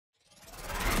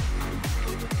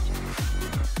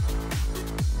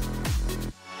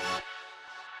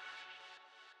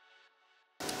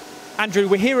Andrew,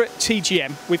 we're here at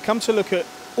TGM. We've come to look at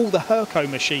all the Hurco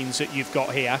machines that you've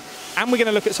got here, and we're going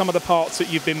to look at some of the parts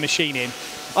that you've been machining.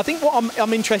 I think what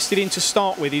I'm interested in to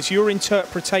start with is your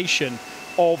interpretation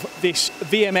of this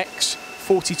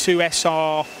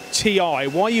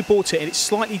VMX42SRTi, why you bought it, and it's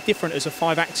slightly different as a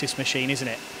 5-axis machine, isn't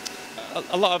it?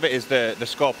 A lot of it is the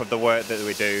scope of the work that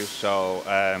we do. So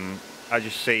as you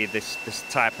see, the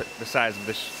size of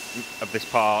this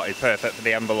part is perfect for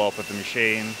the envelope of the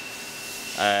machine.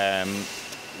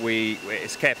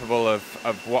 It's capable of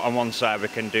what on one side we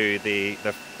can do the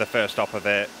first op of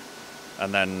it,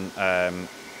 and then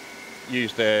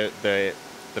use the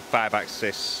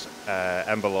 5-axis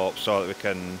envelope so that we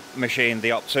can machine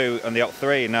the op 2 and the op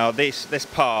 3. Now this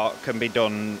part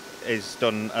is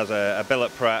done as a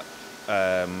billet prep.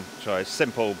 So it's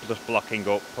simple, just blocking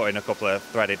up, putting a couple of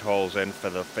threaded holes in for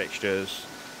the fixtures,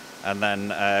 and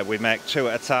then we make 2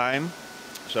 at a time.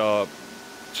 So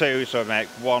 2, so we make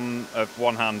one of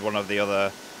one hand, one of the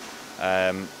other.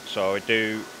 So we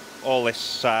do all this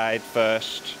side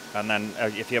first, and then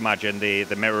if you imagine the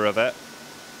mirror of it,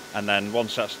 and then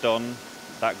once that's done,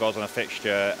 that goes on a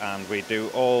fixture, and we do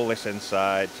all this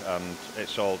inside, and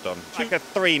it's all done. Like a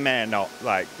 3 main op,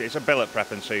 like it's a billet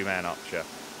prep and 2 main ops, yeah,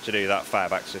 to do that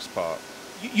 5-axis part.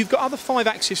 You've got other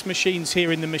 5-axis machines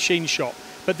here in the machine shop,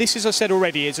 but this, as I said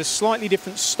already, is a slightly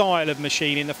different style of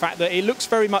machine in the fact that it looks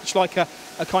very much like a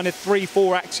kind of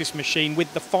 3-4-axis machine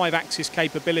with the 5-axis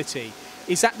capability.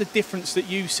 Is that the difference that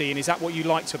you see, and is that what you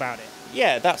liked about it?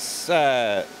 Yeah, that's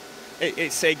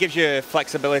it gives you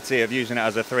flexibility of using it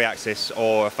as a 3-axis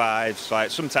or a 5. So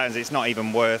like sometimes it's not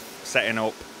even worth setting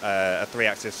up a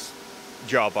 3-axis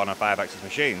job on a 5-axis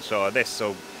machine. So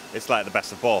it's like the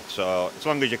best of both. So as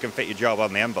long as you can fit your job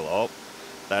on the envelope,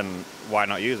 then why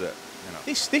not use it? You know.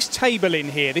 This table in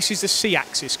here, this is the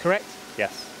C-axis, correct?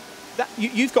 Yes.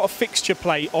 You've got a fixture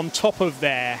plate on top of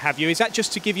there, have you? Is that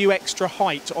just to give you extra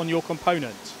height on your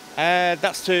component?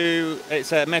 It's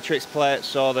a matrix plate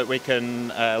so that we can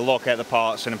locate the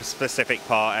parts in a specific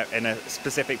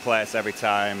place every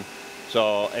time.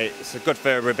 So it's good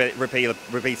for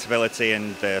repeatability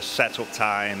and setup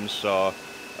times. So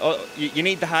you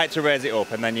need the height to raise it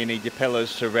up, and then you need your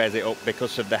pillars to raise it up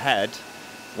because of the head.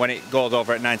 When it goes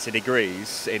over at 90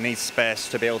 degrees, it needs space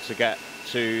to be able to get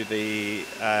to the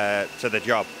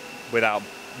job without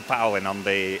fouling on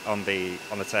the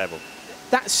table.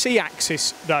 That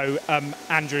C-axis, though,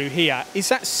 Andrew, here, is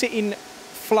that sitting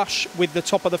flush with the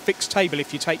top of the fixed table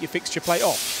if you take your fixture plate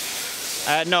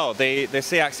off? No, the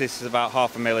C-axis is about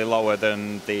 0.5 mm lower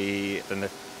than the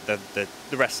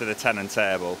rest of the tenon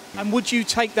table. And would you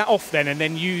take that off then, and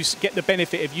then get the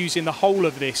benefit of using the whole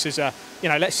of this as a,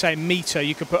 let's say a meter?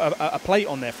 You could put a plate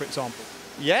on there, for example.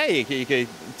 Yeah, you could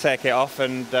take it off,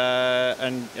 and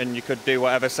you could do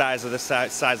whatever size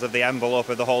of the envelope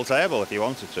of the whole table if you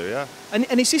wanted to. Yeah.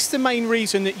 And is this the main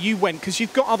reason that you went? Because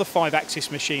you've got other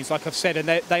 5-axis machines, like I've said, and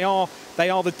they are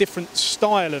the different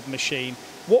style of machine.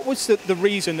 What was the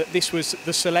reason that this was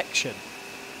the selection?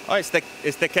 Oh, it's the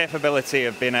capability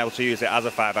of being able to use it as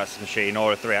a 5-axis machine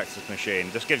or a 3-axis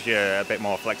machine. Just gives you a bit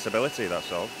more flexibility,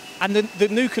 that's all. And the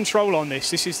new control on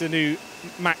this is the new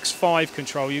Max 5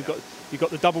 control. You've got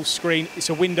the double screen. It's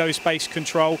a Windows-based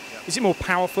control. Yep. Is it more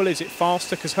powerful? Is it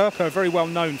faster? Because Hurco are very well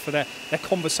known for their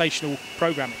conversational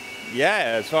programming.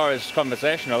 Yeah, as far as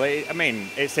conversational,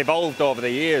 it's evolved over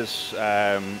the years,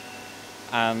 and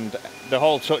the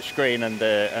whole touchscreen and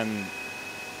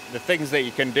the things that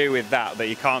you can do with that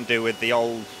you can't do with the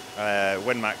old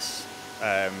WinMax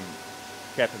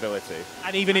capability.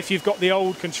 And even if you've got the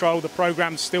old control, the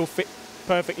programs still fit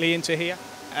perfectly into here?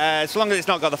 As long as it's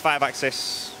not got the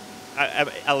 5-axis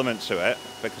element to it,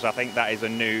 because I think that is a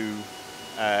new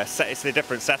it's a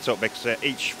different setup, because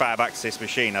each 5-axis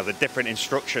machine has a different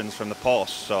instructions from the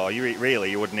post. So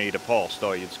you would need a post,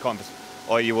 or you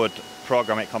would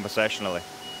program it conversationally.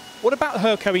 What about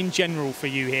Hurco in general for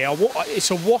you here? It's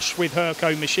a wash with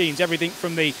Hurco machines. Everything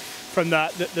from the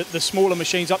smaller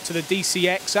machines up to the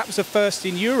DCX. That was the first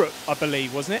in Europe, I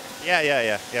believe, wasn't it?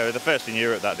 Yeah. We're the first in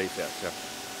Europe, that DCX. Yeah.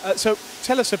 So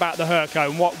tell us about the Hurco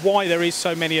and why there is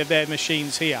so many of their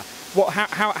machines here.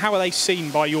 How are they seen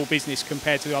by your business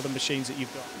compared to the other machines that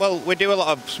you've got? Well, we do a lot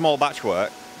of small batch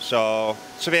work, so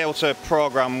to be able to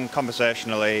program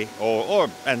conversationally or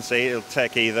NC, it'll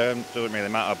take either, it doesn't really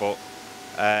matter, but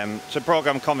to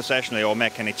program conversationally or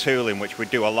make any tooling, which we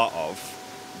do a lot of,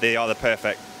 they are the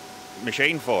perfect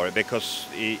machine for it, because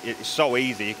it's so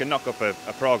easy. You can knock up a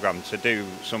program to do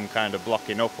some kind of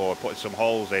blocking up or put some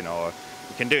holes in, or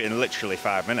you can do it in literally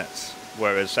 5 minutes,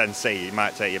 whereas NC it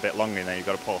might take you a bit longer and then you've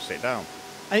got to post it down.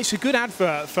 And it's a good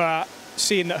advert for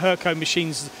seeing that Hurco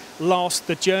machines last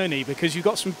the journey? Because you've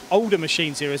got some older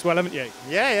machines here as well, haven't you?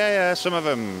 Yeah. Some of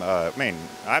them. I mean,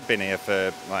 I've been here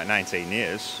for like 19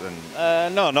 years,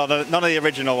 and none of the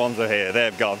original ones are here.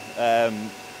 They've gone.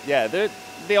 Yeah,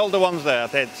 the older ones there,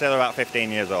 they'd say they're about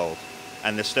 15 years old,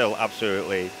 and they're still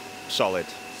absolutely solid.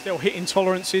 Still hitting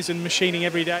tolerances and machining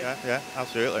every day? Yeah,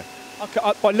 absolutely.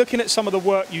 By looking at some of the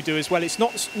work you do as well, it's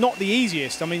not the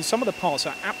easiest. I mean, some of the parts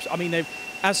are I mean,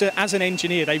 as an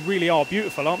engineer, they really are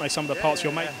beautiful, aren't they? Some of the parts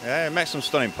you're making. Yeah, it makes some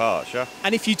stunning parts. Yeah.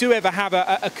 And if you do ever have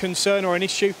a concern or an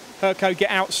issue, Hurco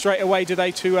get out straight away, do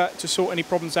they, to sort any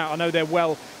problems out? I know they're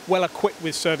well equipped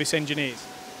with service engineers.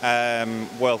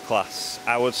 World class,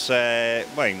 I would say.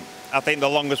 Well, I think the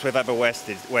longest we've ever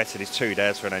waited is 2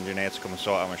 days for an engineer to come and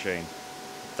sort our machine.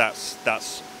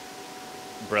 That's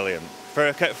brilliant.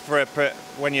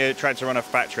 When you're trying to run a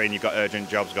factory and you've got urgent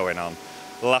jobs going on,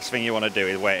 the last thing you want to do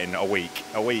is wait in a week.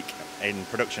 A week in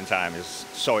production time is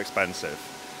so expensive.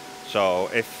 So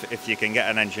if you can get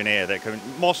an engineer that can,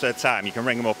 most of the time you can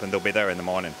ring them up and they'll be there in the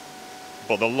morning.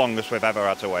 But the longest we've ever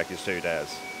had to wait is 2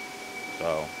 days.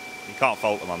 So you can't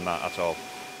fault them on that at all.